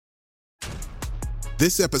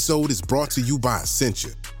This episode is brought to you by Essentia.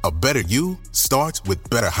 A better you starts with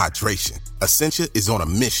better hydration. Essentia is on a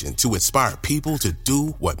mission to inspire people to do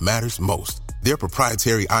what matters most. Their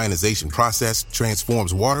proprietary ionization process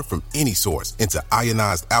transforms water from any source into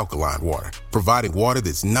ionized alkaline water, providing water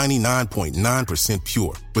that's 99.9%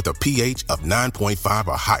 pure with a pH of 9.5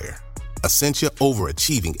 or higher. Essentia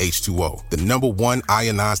overachieving H2O, the #1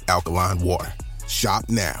 ionized alkaline water. Shop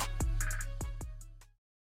now.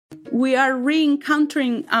 We are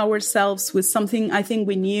re-encountering ourselves with something I think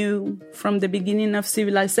we knew from the beginning of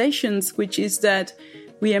civilizations, which is that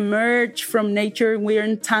we emerge from nature, we are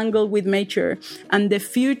entangled with nature, and the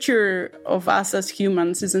future of us as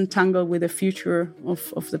humans is entangled with the future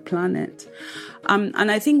of the planet. And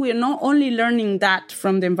I think we are not only learning that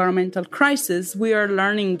from the environmental crisis, we are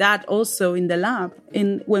learning that also in the lab,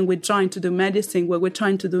 when we're trying to do medicine, when we're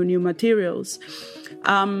trying to do new materials.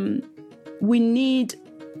 We need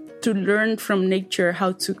to learn from nature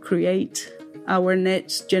how to create our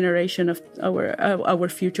next generation of our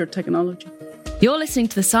future technology. You're listening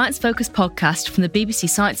to the Science Focus podcast from the BBC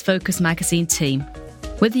Science Focus magazine team.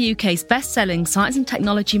 We're the UK's best-selling science and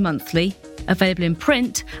technology monthly, available in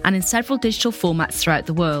print and in several digital formats throughout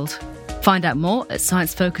the world. Find out more at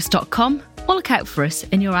sciencefocus.com or look out for us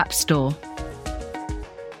in your app store.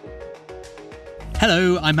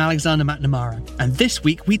 Hello, I'm Alexander McNamara, and this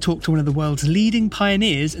week we talk to one of the world's leading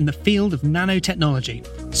pioneers in the field of nanotechnology,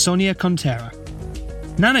 Sonia Contera.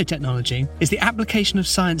 Nanotechnology is the application of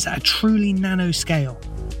science at a truly nanoscale.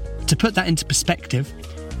 To put that into perspective,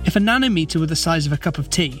 if a nanometer were the size of a cup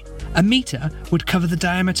of tea, a metre would cover the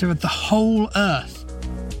diameter of the whole Earth.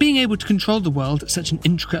 Being able to control the world at such an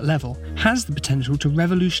intricate level has the potential to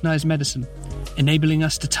revolutionise medicine, enabling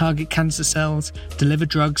us to target cancer cells, deliver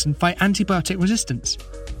drugs and fight antibiotic resistance.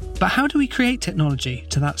 But how do we create technology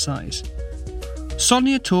to that size?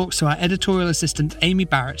 Sonia talks to our editorial assistant Amy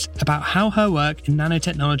Barrett about how her work in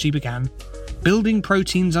nanotechnology began, building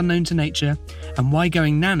proteins unknown to nature, and why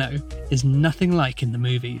going nano is nothing like in the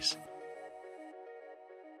movies.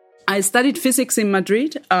 I studied physics in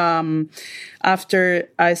Madrid. After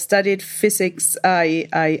I studied physics,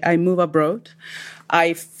 I moved abroad.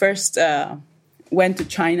 I first went to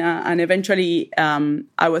China, and eventually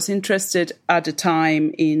I was interested at the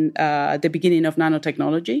time in the beginning of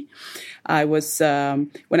nanotechnology.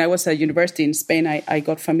 When I was at university in Spain, I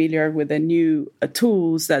got familiar with the new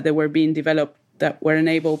tools that they were being developed that were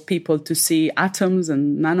enable people to see atoms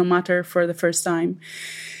and nanomatter for the first time.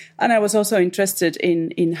 And I was also interested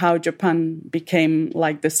in how Japan became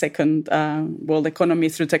like the second world economy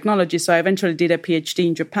through technology. So I eventually did a PhD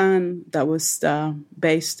in Japan that was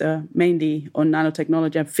based mainly on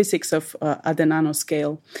nanotechnology and physics at the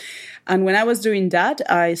nanoscale. And when I was doing that,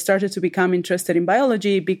 I started to become interested in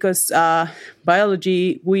biology because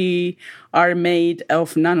biology, we are made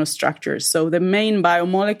of nanostructures. So the main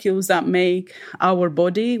biomolecules that make our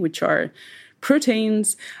body, which are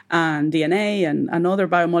proteins and DNA and other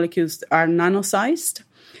biomolecules, are nano-sized,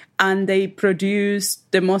 and they produce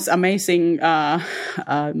the most amazing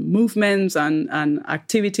movements and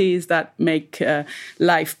activities that make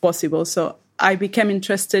life possible. So I became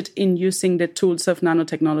interested in using the tools of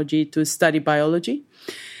nanotechnology to study biology.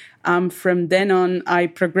 From then on, I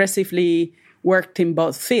progressively worked in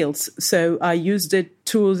both fields. So I used the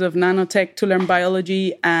tools of nanotech to learn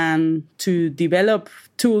biology and to develop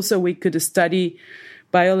tools so we could study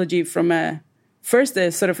biology from a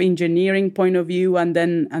sort of engineering point of view, and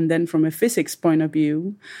then from a physics point of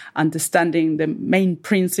view, understanding the main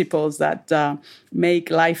principles that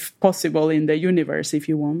make life possible in the universe, if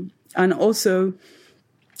you want. And also,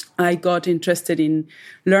 I got interested in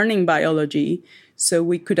learning biology so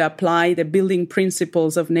we could apply the building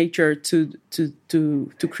principles of nature to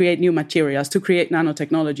create new materials, to create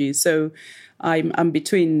nanotechnology. So I'm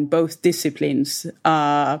between both disciplines,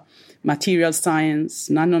 material science,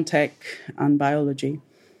 nanotech, and biology,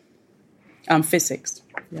 and physics.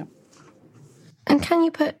 Yeah. And can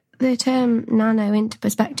you put the term nano into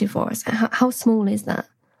perspective for us? How small is that?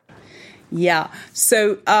 Yeah.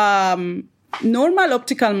 So normal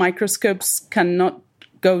optical microscopes cannot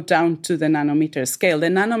go down to the nanometer scale. The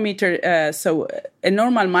nanometer, so a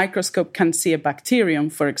normal microscope can see a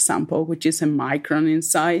bacterium, for example, which is a micron in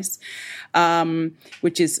size,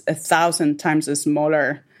 which is 1,000 times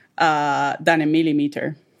smaller than a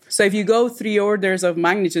millimeter. So if you go 3 orders of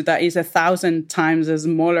magnitude, that is 1,000 times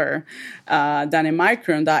smaller than a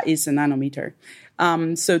micron, that is a nanometer.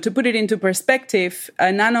 So to put it into perspective,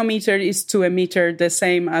 a nanometer is to a meter the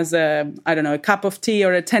same as a cup of tea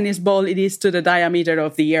or a tennis ball. It is to the diameter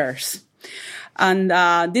of the Earth. And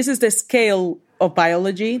this is the scale of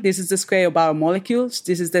biology. This is the scale of biomolecules.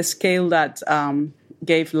 This is the scale that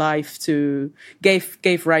gave rise to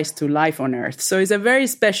life on Earth. So it's a very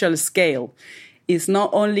special scale. It's not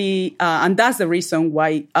only, and that's the reason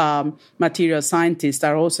why material scientists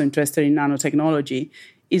are also interested in nanotechnology,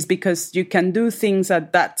 is because you can do things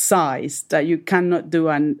at that size that you cannot do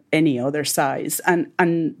on any other size.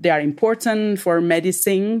 And they are important for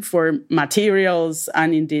medicine, for materials,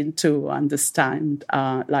 and indeed to understand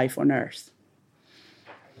life on Earth.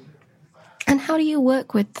 And how do you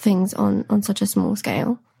work with things on such a small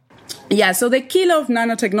scale? Yeah, so the key of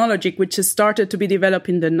nanotechnology, which has started to be developed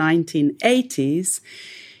in the 1980s,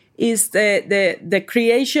 is the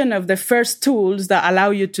creation of the first tools that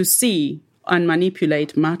allow you to see and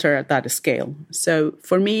manipulate matter at that scale. So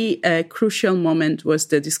for me, a crucial moment was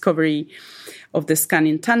the discovery of the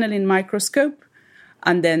scanning tunneling microscope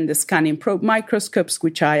and then the scanning probe microscopes,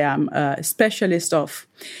 which I am a specialist of,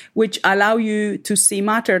 which allow you to see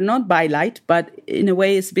matter not by light, but in a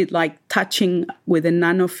way it's a bit like touching with a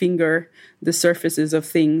nano finger the surfaces of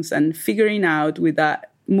things and figuring out with that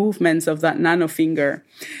movements of that nano finger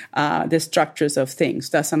the structures of things.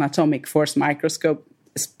 That's an atomic force microscope,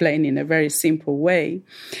 explained in a very simple way.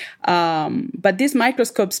 But these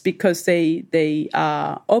microscopes, because they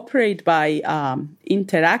operate by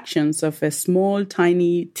interactions of a small,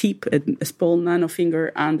 tiny tip, a small nano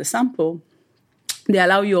finger, and the sample, they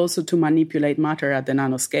allow you also to manipulate matter at the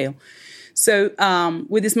nanoscale. So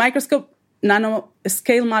with this microscope,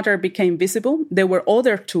 nanoscale matter became visible. There were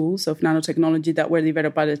other tools of nanotechnology that were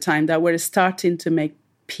developed at the time that were starting to make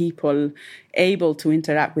people able to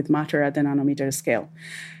interact with matter at the nanometer scale.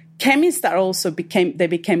 Chemists are also became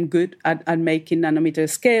good at making nanometer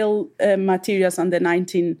scale materials in the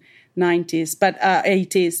 1990s, but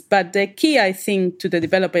 80s. But the key, I think, to the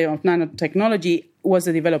development of nanotechnology was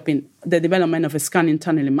the development of scanning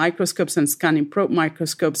tunneling microscopes and scanning probe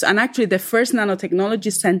microscopes. And actually, the first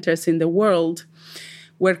nanotechnology centers in the world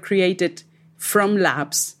were created from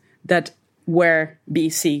labs that were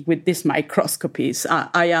busy with these microscopies.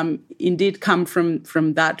 I am indeed come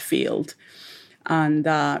from that field. And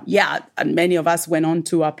and many of us went on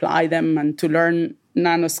to apply them and to learn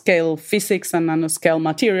nanoscale physics and nanoscale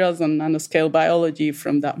materials and nanoscale biology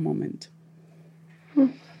from that moment.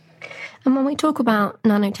 And when we talk about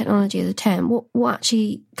nanotechnology as a term, what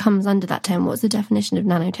actually comes under that term? What's the definition of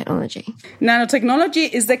nanotechnology?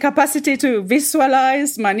 Nanotechnology is the capacity to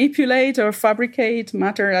visualize, manipulate, or fabricate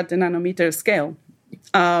matter at the nanometer scale.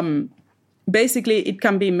 Basically, it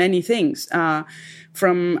can be many things,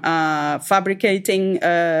 from fabricating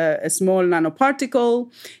a small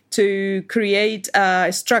nanoparticle to create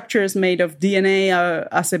structures made of DNA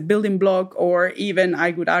as a building block, or even,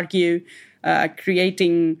 I would argue,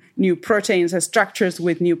 creating new proteins as structures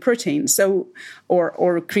with new proteins. So,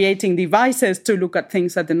 or creating devices to look at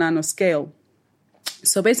things at the nanoscale.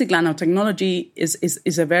 So basically, nanotechnology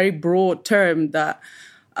is a very broad term that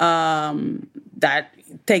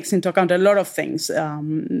takes into account a lot of things.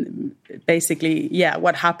 Basically,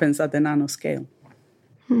 what happens at the nanoscale.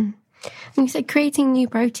 And you said creating new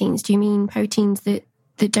proteins. Do you mean proteins that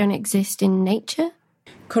don't exist in nature?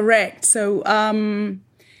 Correct. So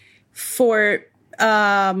for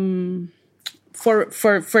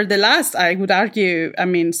the last, I would argue,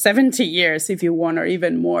 70 years, if you want, or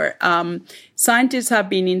even more, scientists have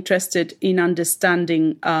been interested in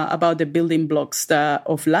understanding about the building blocks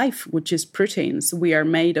of life, which is proteins. We are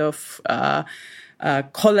made of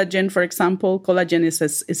collagen, for example. Collagen is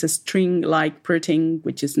a string-like protein,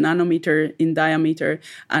 which is nanometer in diameter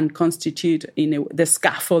and constitute the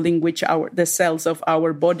scaffolding which the cells of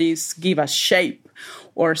our bodies give us shape.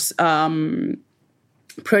 Or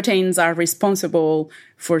proteins are responsible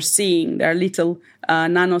for seeing. There are little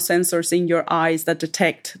nanosensors in your eyes that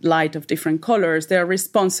detect light of different colors. They are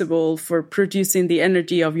responsible for producing the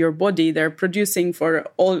energy of your body. They're producing for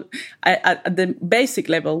all, at the basic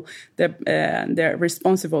level, they're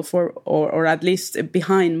responsible for, or at least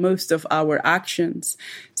behind most of our actions.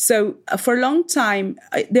 So for a long time,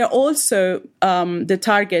 they're also the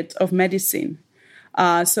target of medicine.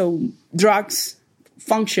 So drugs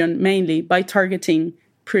function mainly by targeting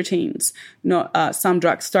proteins. Some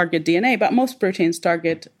drugs target DNA, but most drugs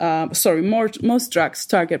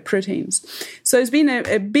target proteins. So it's been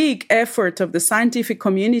a big effort of the scientific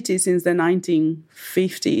community since the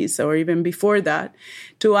 1950s, or even before that,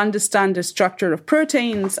 to understand the structure of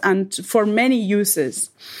proteins and for many uses.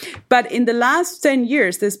 But in the last 10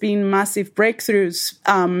 years, there's been massive breakthroughs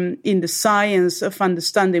in the science of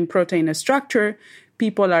understanding protein structure.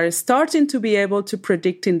 People are starting to be able to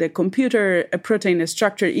predict in the computer a protein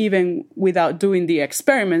structure even without doing the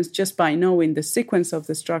experiments, just by knowing the sequence of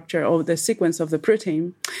the structure or the sequence of the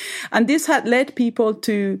protein. And this had led people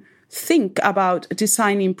to think about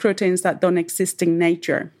designing proteins that don't exist in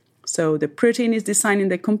nature. So the protein is designed in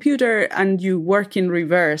the computer, and you work in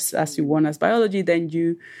reverse as you want as biology. Then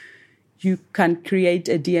you can create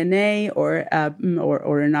a DNA or an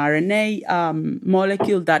RNA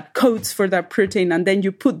molecule that codes for that protein, and then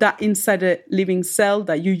you put that inside a living cell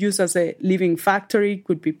that you use as a living factory,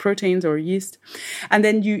 could be proteins or yeast. And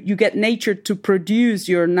then you get nature to produce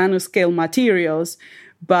your nanoscale materials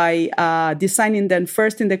by designing them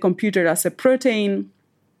first in the computer as a protein,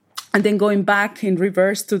 and then going back in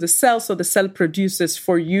reverse to the cell, so the cell produces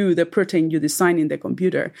for you the protein you design in the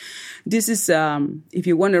computer. This is, if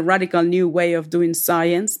you want, a radical new way of doing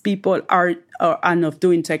science. People and of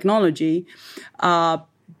doing technology.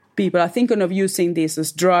 People are thinking of using this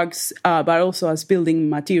as drugs, but also as building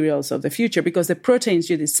materials of the future, because the proteins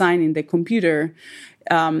you design in the computer,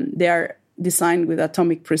 they are designed with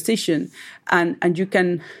atomic precision, and you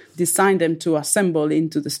can design them to assemble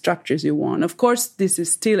into the structures you want. Of course, this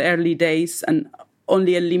is still early days, and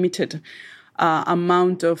only a limited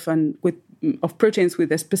amount of proteins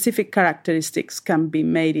with specific characteristics can be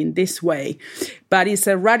made in this way. But it's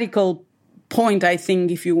a radical point, I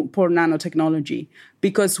think, for nanotechnology,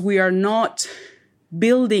 because we are not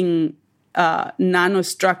building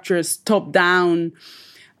nanostructures top-down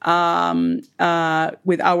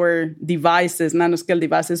with our devices, nanoscale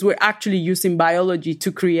devices. We're actually using biology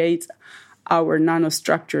to create our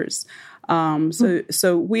nanostructures.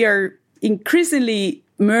 So we are increasingly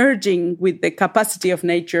merging with the capacity of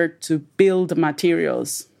nature to build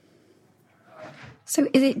materials. So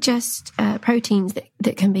is it just proteins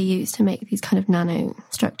that can be used to make these kind of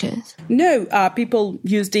nanostructures? No, people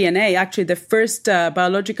use DNA. Actually, the first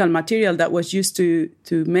biological material that was used to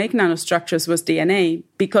make nanostructures was DNA,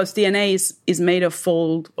 because DNA is made of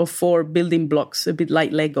 4 building blocks, a bit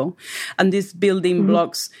like Lego. And these building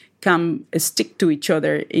blocks can stick to each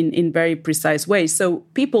other in very precise ways. So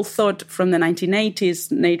people thought from the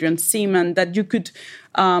 1980s, Adrian Seaman, that you could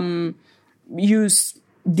use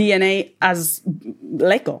DNA as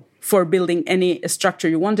Lego for building any structure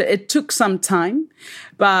you wanted. It took some time,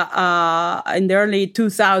 but in the early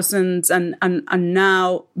 2000s and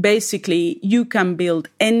now, basically, you can build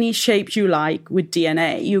any shape you like with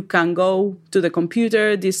DNA. You can go to the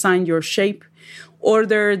computer, design your shape,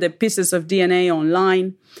 order the pieces of DNA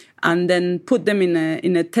online, and then put them in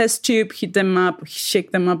a test tube, heat them up,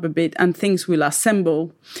 shake them up a bit, and things will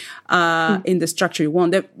assemble in the structure you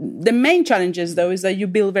want. The main challenge is, though, is that you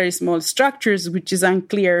build very small structures, which is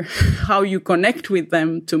unclear how you connect with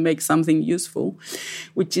them to make something useful,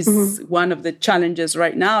 which is one of the challenges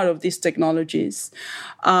right now of these technologies.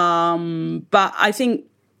 But I think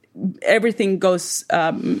everything goes,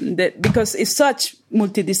 because it's such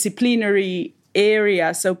multidisciplinary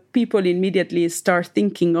area, so people immediately start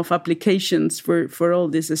thinking of applications for all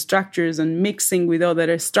these structures and mixing with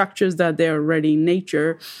other structures that they're already in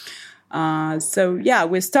nature. So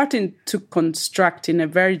we're starting to construct in a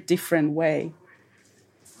very different way.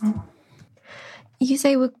 You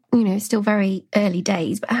say we're still very early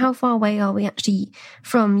days, but how far away are we actually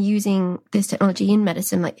from using this technology in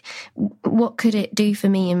medicine? Like, what could it do for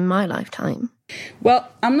me in my lifetime? Well,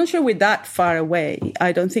 I'm not sure we're that far away.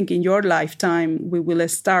 I don't think in your lifetime we will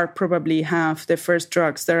probably have the first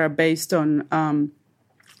drugs that are based on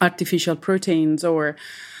artificial proteins or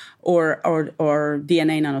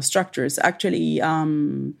DNA nanostructures. Actually,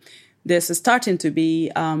 there's starting to be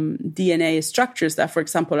DNA structures that, for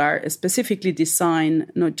example, are specifically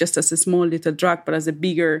designed not just as a small little drug, but as a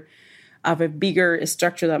bigger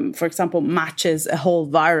structure that, for example, matches a whole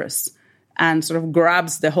virus and sort of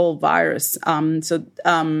grabs the whole virus. So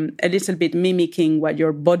a little bit mimicking what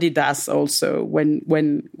your body does also when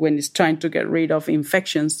it's trying to get rid of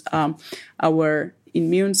infections. Our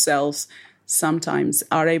immune cells sometimes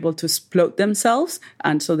are able to explode themselves,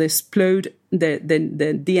 and so they explode the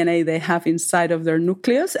DNA they have inside of their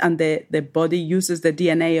nucleus, and the body uses the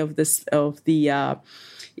DNA of the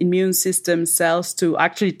immune system cells to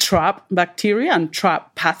actually trap bacteria and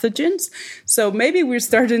trap pathogens. So maybe we're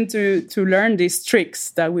starting to learn these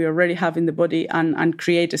tricks that we already have in the body and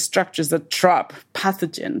create structures that trap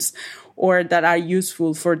pathogens or that are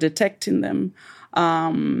useful for detecting them.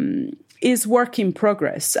 Is work in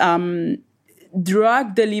progress.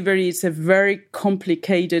 Drug delivery is a very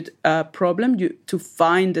complicated problem to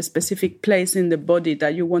find a specific place in the body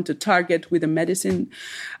that you want to target with a medicine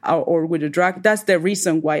or with a drug. That's the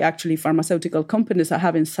reason why actually pharmaceutical companies are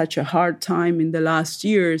having such a hard time in the last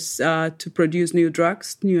years to produce new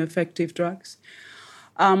effective drugs.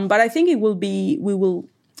 But I think we will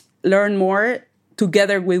learn more.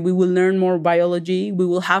 Together we will learn more biology. We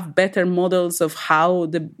will have better models of how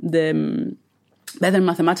the better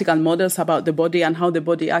mathematical models about the body and how the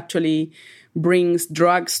body actually brings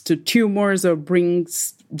drugs to tumors or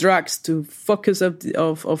brings drugs to focus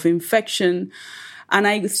of infection. And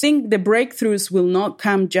I think the breakthroughs will not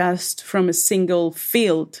come just from a single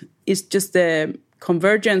field. It's just the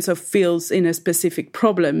convergence of fields in a specific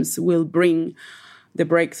problems will bring the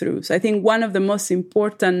breakthroughs. I think one of the most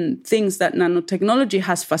important things that nanotechnology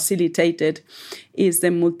has facilitated is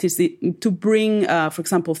to bring, for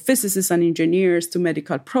example, physicists and engineers to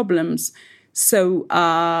medical problems. So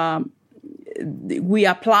we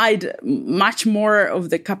applied much more of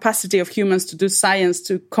the capacity of humans to do science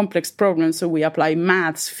to complex problems. So we apply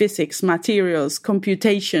maths, physics, materials,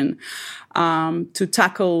 computation to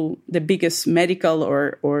tackle the biggest medical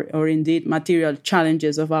or indeed material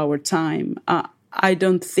challenges of our time. I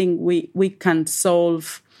don't think we can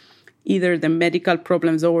solve either the medical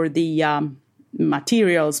problems or the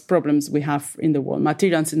materials problems we have in the world.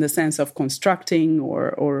 Materials in the sense of constructing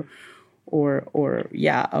or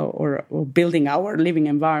building our living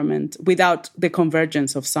environment without the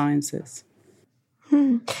convergence of sciences.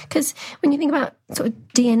 Because when you think about sort of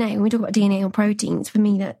DNA, when we talk about DNA or proteins, for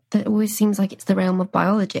me that always seems like it's the realm of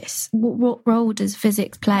biologists. What role does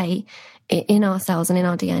physics play in our cells and in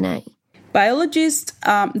our DNA? Biologists,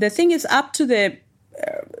 the thing is, up to the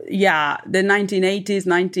 1980s,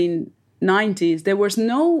 1990s, there was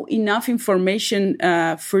no enough information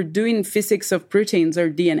for doing physics of proteins or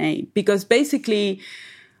DNA, because basically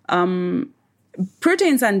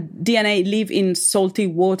proteins and DNA live in salty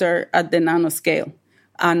water at the nanoscale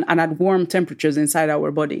and at warm temperatures inside our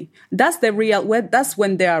body. That's that's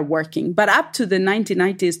when they are working. But up to the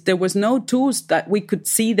 1990s, there was no tools that we could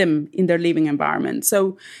see them in their living environment.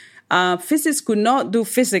 So physicists could not do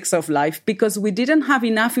physics of life because we didn't have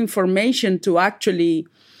enough information to actually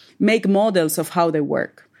make models of how they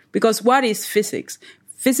work. Because what is physics?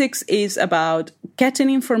 Physics is about getting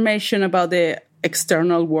information about the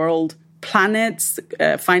external world, planets,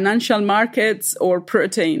 financial markets, or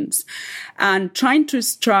proteins, and trying to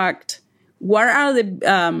extract what are the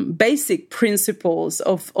basic principles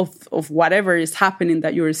of whatever is happening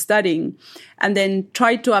that you're studying, and then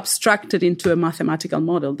try to abstract it into a mathematical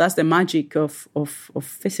model. That's the magic of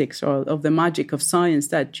physics, or of the magic of science,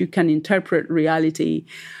 that you can interpret reality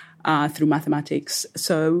through mathematics.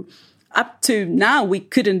 So up to now, we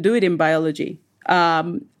couldn't do it in biology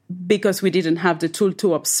because we didn't have the tool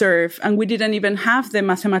to observe, and we didn't even have the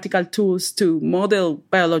mathematical tools to model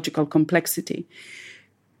biological complexity.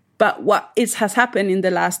 But what has happened in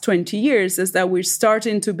the last 20 years is that we're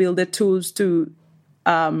starting to build the tools to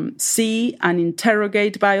see and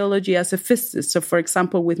interrogate biology as a physicist. So, for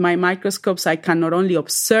example, with my microscopes, I can not only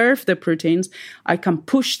observe the proteins, I can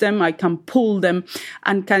push them, I can pull them,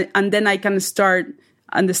 and then I can start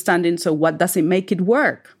understanding, so what does it make it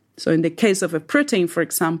work? So in the case of a protein, for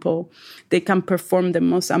example, they can perform the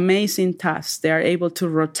most amazing tasks. They are able to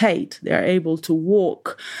rotate. They are able to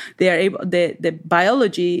walk. They are able. The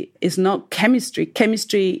biology is not chemistry.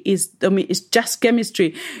 Chemistry is just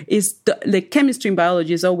chemistry. The chemistry in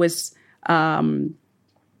biology is always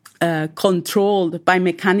controlled by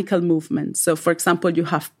mechanical movements. So, for example, you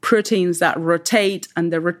have proteins that rotate,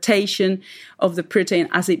 and the rotation of the protein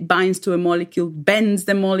as it binds to a molecule bends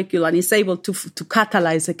the molecule and is able to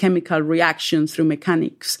catalyze a chemical reaction through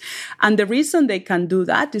mechanics. And the reason they can do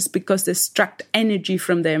that is because they extract energy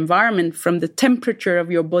from the environment, from the temperature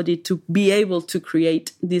of your body, to be able to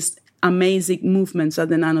create these amazing movements at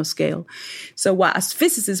the nanoscale. So as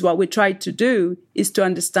physicists, what we try to do is to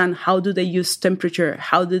understand how do they use temperature,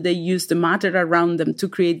 how do they use the matter around them to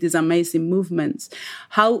create these amazing movements,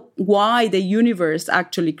 why the universe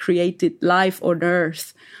actually created life on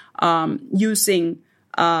Earth using,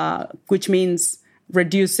 which means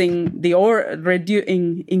increasing the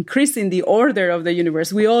order of the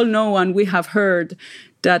universe. We all know and we have heard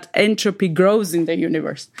that entropy grows in the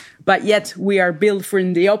universe, but yet we are built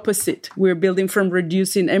from the opposite. We're building from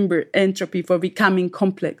reducing entropy for becoming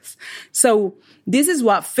complex. So this is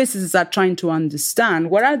what physicists are trying to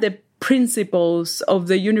understand. What are the principles of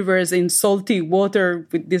the universe in salty water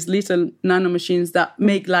with these little nanomachines that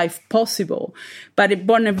make life possible, but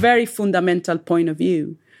on a very fundamental point of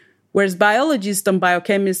view? Whereas biologists and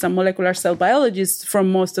biochemists and molecular cell biologists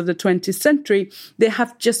from most of the 20th century, they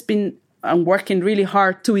have just been working really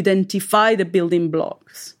hard to identify the building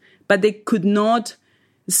blocks, but they could not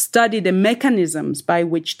study the mechanisms by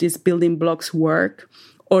which these building blocks work,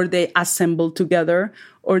 or they assemble together,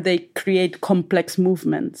 or they create complex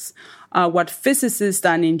movements. What physicists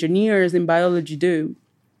and engineers in biology do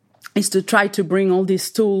is to try to bring all these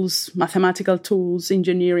tools, mathematical tools,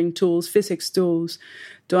 engineering tools, physics tools,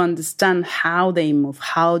 to understand how they move,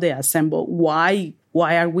 how they assemble, why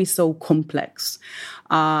are we so complex?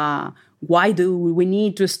 Why do we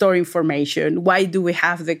need to store information? Why do we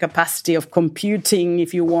have the capacity of computing,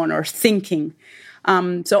 if you want, or thinking?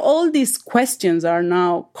 So all these questions are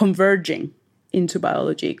now converging into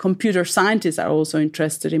biology. Computer scientists are also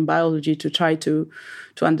interested in biology to try to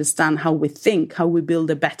understand how we think, how we build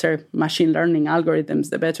the better machine learning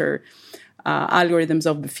algorithms, the better algorithms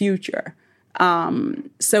of the future.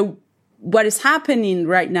 So what is happening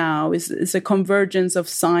right now is a convergence of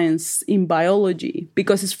science in biology,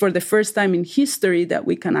 because it's for the first time in history that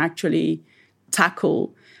we can actually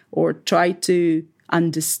tackle or try to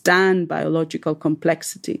understand biological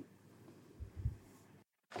complexity.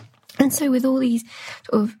 And so with all these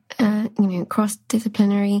sort of,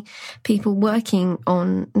 cross-disciplinary people working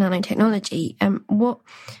on nanotechnology,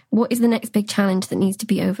 what is the next big challenge that needs to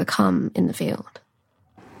be overcome in the field?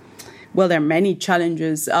 Well, there are many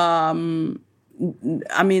challenges. Mainly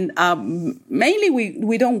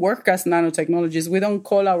we don't work as nanotechnologists. We don't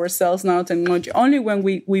call ourselves nanotechnology. Only when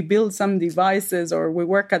we build some devices or we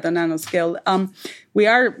work at the nanoscale. We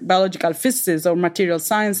are biological physicists or material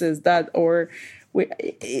sciences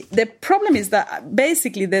the problem is that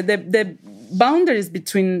basically the boundaries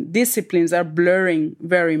between disciplines are blurring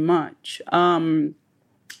very much.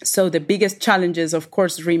 So the biggest challenges, of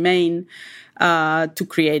course, remain to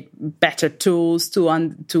create better tools,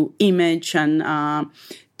 to image and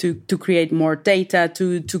to create more data,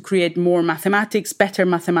 to create more mathematics, better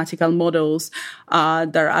mathematical models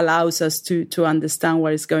that allows us to understand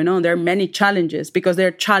what is going on. There are many challenges because there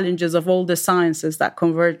are challenges of all the sciences that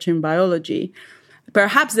converge in biology.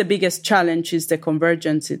 Perhaps the biggest challenge is the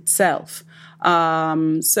convergence itself.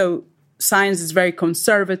 So science is very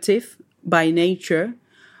conservative by nature.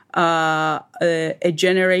 A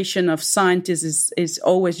generation of scientists is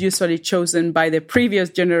always usually chosen by the previous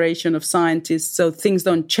generation of scientists, so things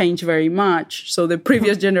don't change very much. So the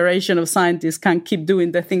previous generation of scientists can keep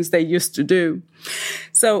doing the things they used to do.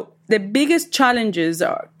 So the biggest challenges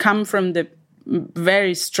come from the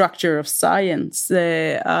very structure of science,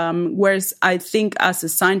 whereas I think as a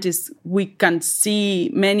scientist, we can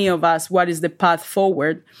see, many of us, what is the path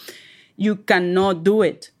forward. You cannot do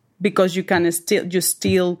it because you can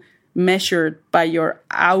still measured by your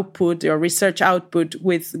output, your research output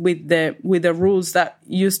with the rules that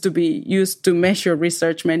used to be used to measure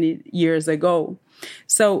research many years ago.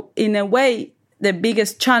 So in a way, the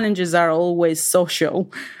biggest challenges are always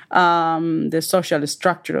social, the social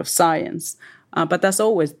structure of science. But that's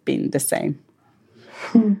always been the same.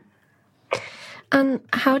 And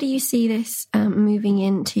how do you see this moving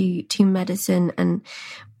into medicine, and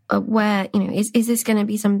where, is this going to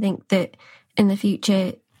be something that in the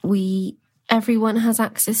future everyone has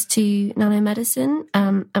access to nanomedicine?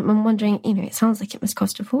 I'm wondering, it sounds like it must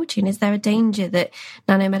cost a fortune. Is there a danger that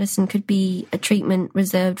nanomedicine could be a treatment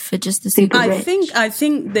reserved for just the super rich? I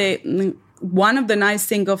think one of the nice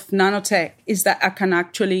things of nanotech is that I can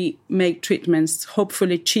actually make treatments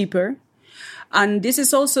hopefully cheaper. And this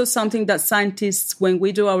is also something that scientists, when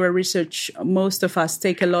we do our research, most of us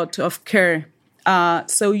take a lot of care.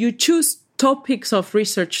 So you choose topics of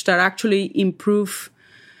research that actually improve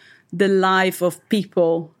the life of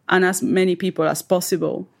people and as many people as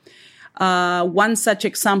possible. One such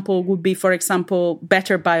example would be, for example,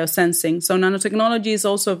 better biosensing. So nanotechnology is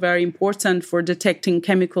also very important for detecting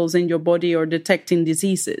chemicals in your body or detecting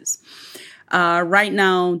diseases. Right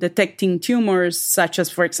now, detecting tumors, such as,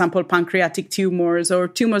 for example, pancreatic tumors or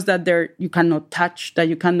tumors that you cannot touch, that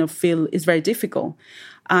you cannot feel, is very difficult.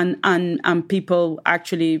 And people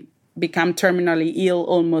actually become terminally ill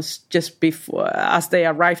almost just before, as they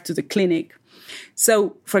arrive to the clinic.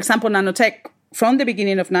 So, for example, nanotech, from the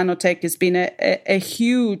beginning of nanotech, has been a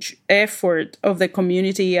huge effort of the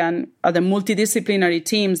community and the multidisciplinary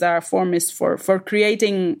teams that are formed for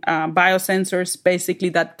creating biosensors,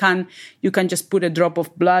 basically you can just put a drop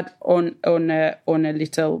of blood on a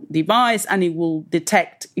little device and it will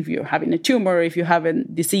detect if you're having a tumor or if you're having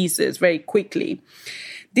diseases very quickly.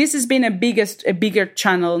 This has been a bigger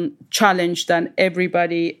challenge than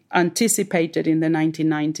everybody anticipated in the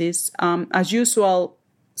 1990s. As usual,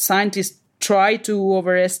 scientists try to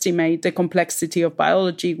overestimate the complexity of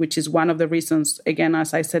biology, which is one of the reasons, again,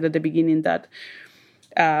 as I said at the beginning, that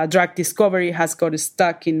drug discovery has got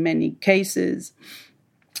stuck in many cases.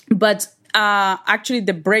 But actually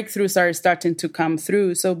the breakthroughs are starting to come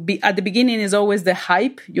through. So at the beginning is always the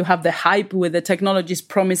hype. You have the hype where the technologies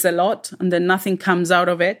promise a lot and then nothing comes out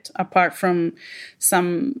of it apart from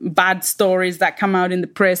some bad stories that come out in the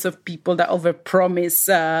press of people that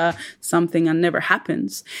overpromise something and never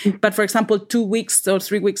happens. But for example, 2 weeks or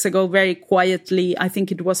 3 weeks ago, very quietly, I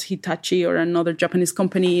think it was Hitachi or another Japanese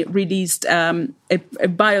company released a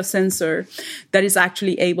biosensor that is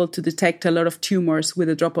actually able to detect a lot of tumors with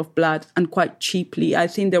a drop of blood and quite cheaply. I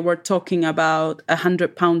think they were talking about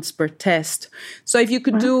 £100 per test. So if you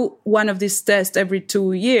could do one of these tests every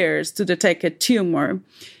 2 years to detect a tumor,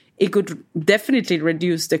 it could definitely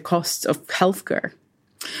reduce the costs of healthcare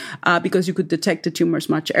because you could detect the tumors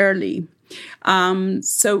much early. I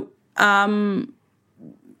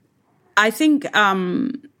think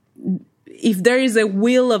if there is a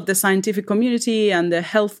will of the scientific community and the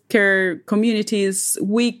healthcare communities,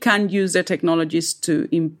 we can use the technologies to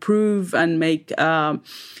improve and make the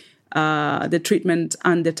treatment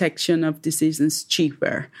and detection of diseases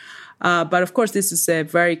cheaper. But of course, this is a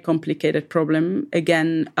very complicated problem.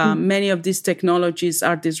 Again, many of these technologies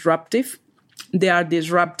are disruptive. They are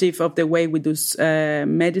disruptive of the way we do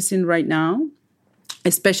medicine right now,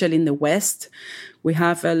 especially in the West. We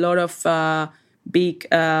have a lot of big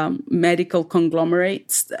medical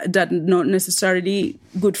conglomerates that not necessarily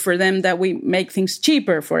good for them that we make things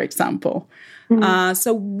cheaper, for example.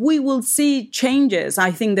 So we will see changes.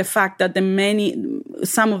 I think the fact that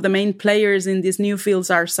some of the main players in these new fields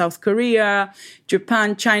are South Korea,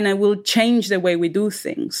 Japan, China will change the way we do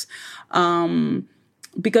things.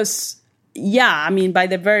 Because, by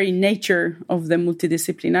the very nature of the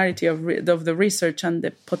multidisciplinarity of the research and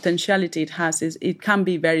the potentiality it has, it can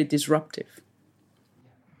be very disruptive.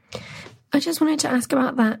 I just wanted to ask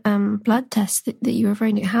about that blood test that you were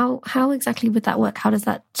referring to. How exactly would that work? How does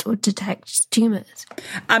that sort of detect tumours?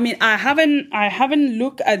 I haven't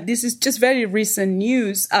looked at this. Is just very recent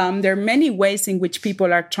news. There are many ways in which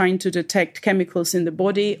people are trying to detect chemicals in the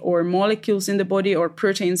body or molecules in the body or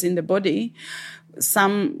proteins in the body.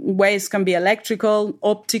 Some ways can be electrical,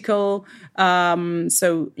 optical.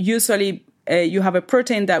 So usually you have a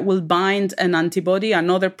protein that will bind an antibody,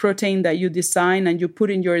 another protein that you design and you put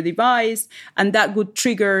in your device, and that would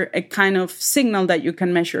trigger a kind of signal that you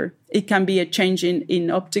can measure. It can be a change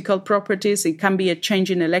in optical properties. It can be a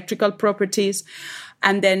change in electrical properties.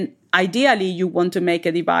 And then ideally, you want to make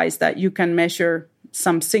a device that you can measure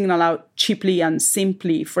some signal out cheaply and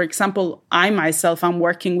simply. For example, I'm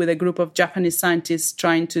working with a group of Japanese scientists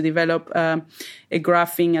trying to develop a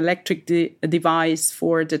graphene electric device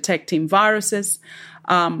for detecting viruses.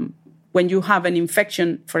 When you have an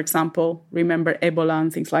infection, for example, remember Ebola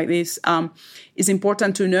and things like this, it's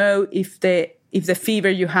important to know if the fever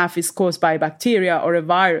you have is caused by a bacteria or a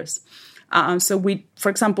virus. So we, for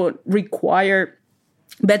example, require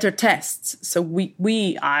better tests. So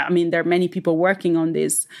there are many people working on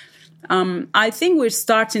this. I think we're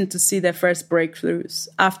starting to see the first breakthroughs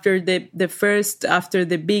after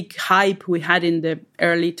the big hype we had in the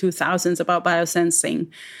early 2000s about biosensing.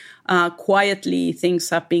 Quietly,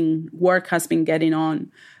 work has been getting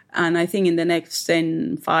on. And I think in the next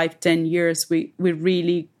 5-10 years, we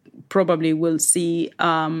really probably will see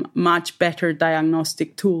much better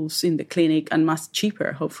diagnostic tools in the clinic and much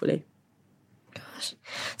cheaper, hopefully.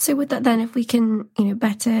 So would that then, if we can,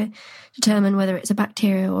 better determine whether it's a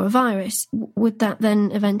bacteria or a virus, would that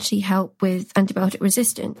then eventually help with antibiotic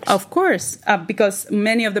resistance? Of course, because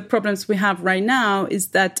many of the problems we have right now is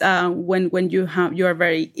that when you are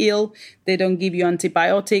very ill, they don't give you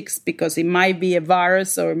antibiotics because it might be a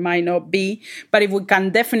virus or it might not be. But if we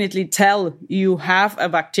can definitely tell you have a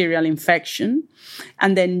bacterial infection,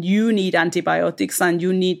 and then you need antibiotics and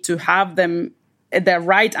you need to have them the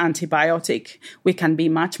right antibiotic, we can be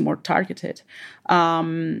much more targeted.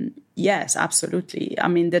 Yes, absolutely.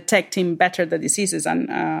 Detecting better the diseases and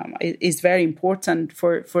is very important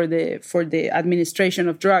for the administration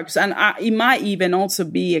of drugs. And it might even also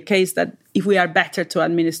be a case that if we are better to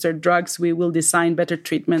administer drugs, we will design better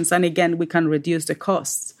treatments. And again, we can reduce the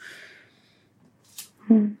costs.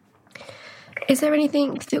 Is there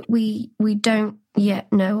anything that we don't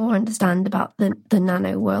yet know or understand about the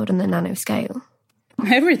nano world and the nanoscale?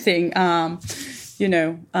 Everything,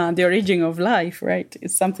 the origin of life, right?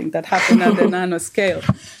 It's something that happened at the nanoscale.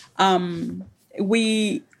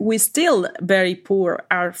 We still very poor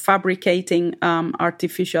are fabricating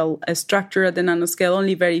artificial structure at the nanoscale.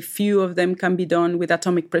 Only very few of them can be done with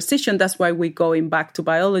atomic precision. That's why we're going back to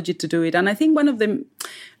biology to do it. And I think one of the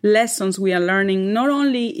lessons we are learning, not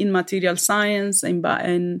only in material science and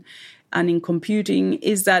in computing,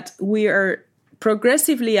 is that we are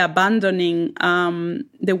progressively abandoning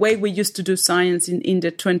the way we used to do science in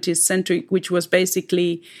the 20th century, which was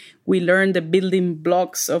basically we learned the building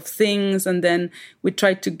blocks of things, and then we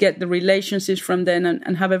tried to get the relationships from them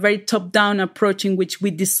and have a very top-down approach in which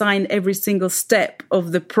we design every single step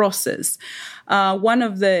of the process. One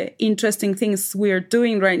of the interesting things we are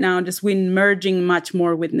doing right now is we're merging much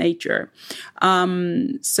more with nature.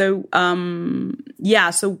 So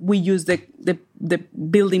we use the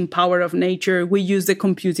building power of nature. We use the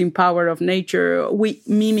computing power of nature. We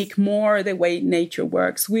mimic more the way nature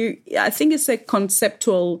works. I think it's a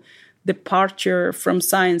conceptual departure from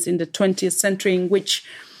science in the 20th century in which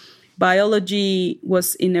biology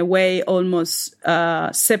was in a way almost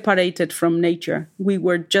separated from nature. We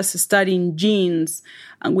were just studying genes,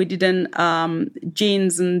 and we didn't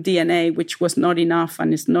genes and DNA, which was not enough,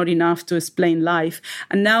 and it's not enough to explain life.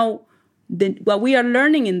 And now what we are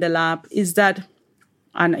learning in the lab is that,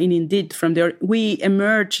 and indeed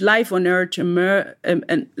life on Earth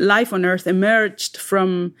emerged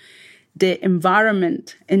from the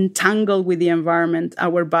environment, entangled with the environment.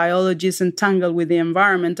 Our biology is entangled with the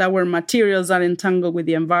environment. Our materials are entangled with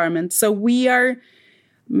the environment. So we are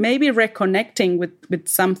maybe reconnecting with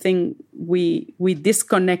something we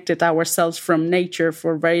disconnected ourselves from nature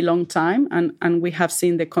for a very long time, and we have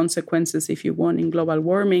seen the consequences, if you want, in global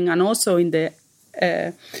warming, and also in the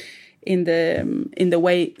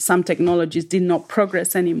way some technologies did not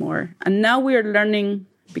progress anymore. And now we are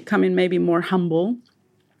becoming maybe more humble,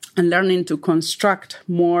 and learning to construct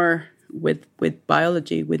more with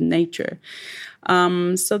biology, with nature.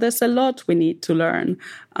 So there's a lot we need to learn.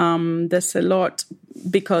 There's a lot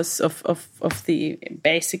because of the,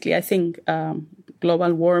 basically, I think,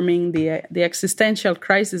 global warming, the existential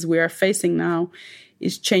crisis we are facing now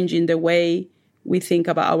is changing the way we think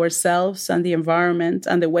about ourselves and the environment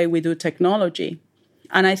and the way we do technology.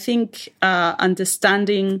 And I think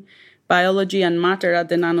understanding biology and matter at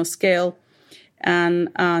the nanoscale and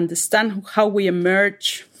understand how we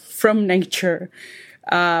emerge from nature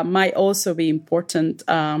might also be important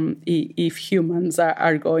if humans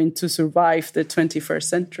are going to survive the 21st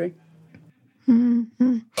century.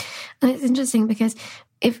 Mm-hmm. And it's interesting because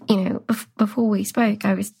before we spoke,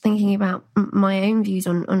 I was thinking about my own views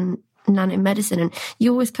on nanomedicine, and you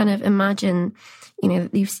always kind of imagine,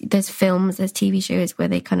 there's films, there's TV shows where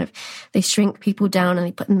they shrink people down and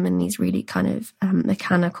they put them in these really kind of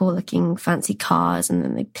mechanical looking fancy cars, and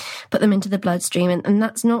then they put them into the bloodstream, and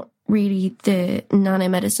that's not really the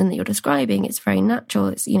nanomedicine that you're describing. It's very natural.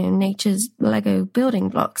 It's nature's Lego building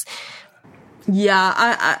blocks.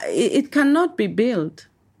 Yeah, it cannot be built.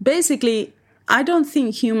 Basically, I don't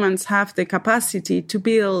think humans have the capacity to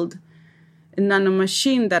build a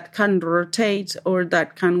nanomachine that can rotate or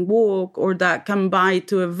that can walk or that can bind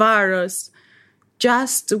to a virus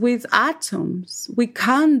just with atoms. We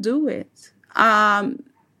can't do it.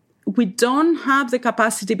 We don't have the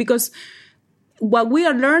capacity, because what we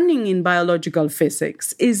are learning in biological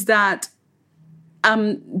physics is that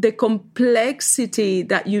the complexity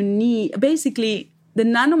that you need, basically the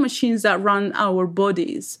nanomachines that run our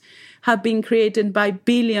bodies have been created by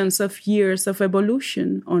billions of years of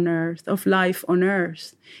evolution on Earth, of life on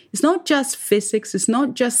Earth. It's not just physics, it's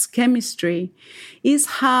not just chemistry. It's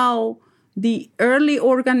how the early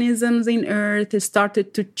organisms in Earth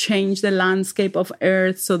started to change the landscape of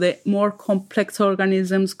Earth so that more complex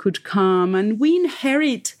organisms could come. And we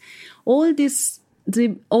inherit all this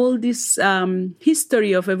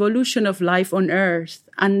history of evolution of life on Earth.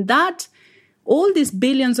 And that all these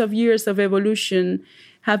billions of years of evolution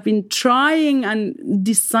have been trying and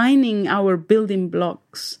designing our building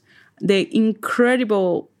blocks, the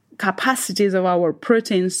incredible capacities of our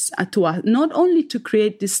proteins not only to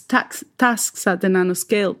create these tasks at the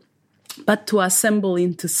nanoscale, but to assemble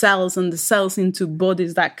into cells, and the cells into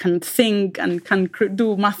bodies that can think and can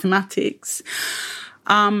do mathematics.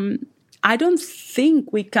 I don't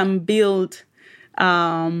think we can build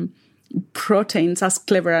proteins as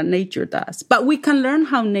clever as nature does, but we can learn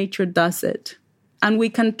how nature does it. And we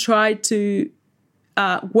can try to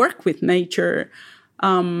work with nature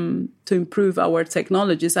to improve our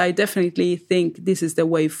technologies. I definitely think this is the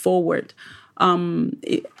way forward.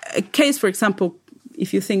 A case, for example,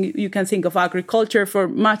 if you can think of agriculture. For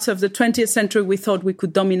much of the 20th century, we thought we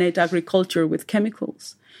could dominate agriculture with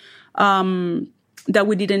chemicals, that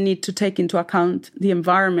we didn't need to take into account the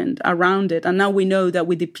environment around it. And now we know that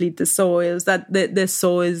we deplete the soils, that the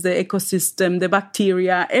soils, the ecosystem, the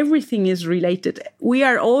bacteria, everything is related. We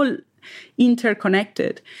are all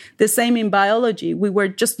interconnected. The same in biology. We were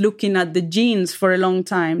just looking at the genes for a long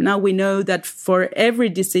time. Now we know that for every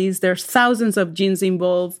disease, there's thousands of genes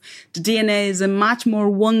involved. The DNA is a much more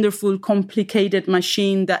wonderful, complicated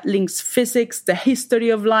machine that links physics, the history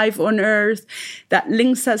of life on Earth, that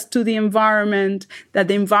links us to the environment, that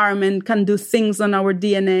the environment can do things on our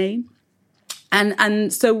DNA. And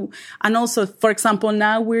also, for example,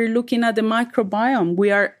 now we're looking at the microbiome. We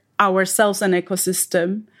are ourselves an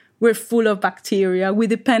ecosystem. We're full of bacteria. We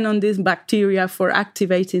depend on these bacteria for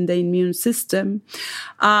activating the immune system.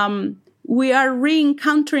 We are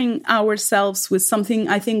re-encountering ourselves with something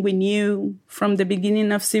I think we knew from the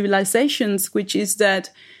beginning of civilizations, which is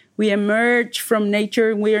that we emerge from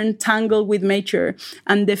nature, we are entangled with nature,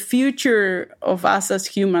 and the future of us as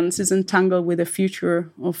humans is entangled with the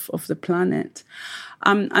future of the planet.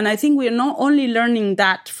 And I think we are not only learning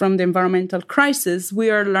that from the environmental crisis,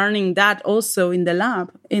 we are learning that also in the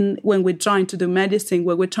lab, when we're trying to do medicine,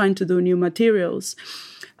 when we're trying to do new materials.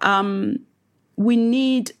 We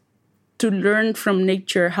need to learn from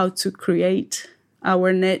nature how to create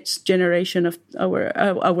our next generation of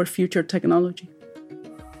our future technology.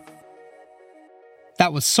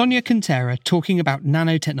 That was Sonia Contera talking about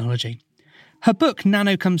nanotechnology. Her book,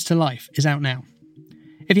 Nano Comes to Life, is out now.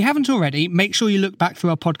 If you haven't already, make sure you look back through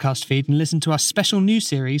our podcast feed and listen to our special news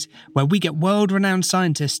series where we get world-renowned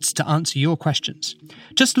scientists to answer your questions.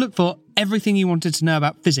 Just look for Everything You Wanted to Know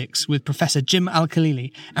About Physics with Professor Jim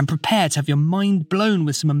Al-Khalili and prepare to have your mind blown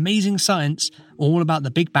with some amazing science all about the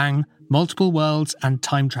Big Bang, multiple worlds and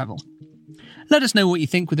time travel. Let us know what you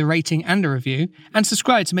think with a rating and a review, and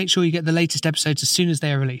subscribe to make sure you get the latest episodes as soon as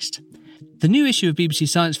they are released. The new issue of BBC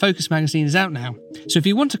Science Focus magazine is out now, so if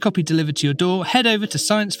you want a copy delivered to your door, head over to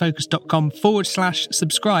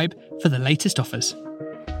sciencefocus.com/subscribe for the latest offers.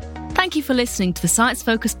 Thank you for listening to the Science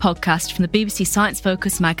Focus podcast from the BBC Science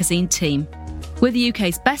Focus magazine team. We're the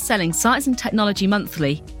UK's best-selling science and technology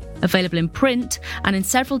monthly, available in print and in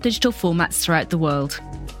several digital formats throughout the world.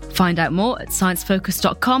 Find out more at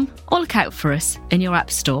sciencefocus.com or look out for us in your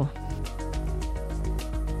app store.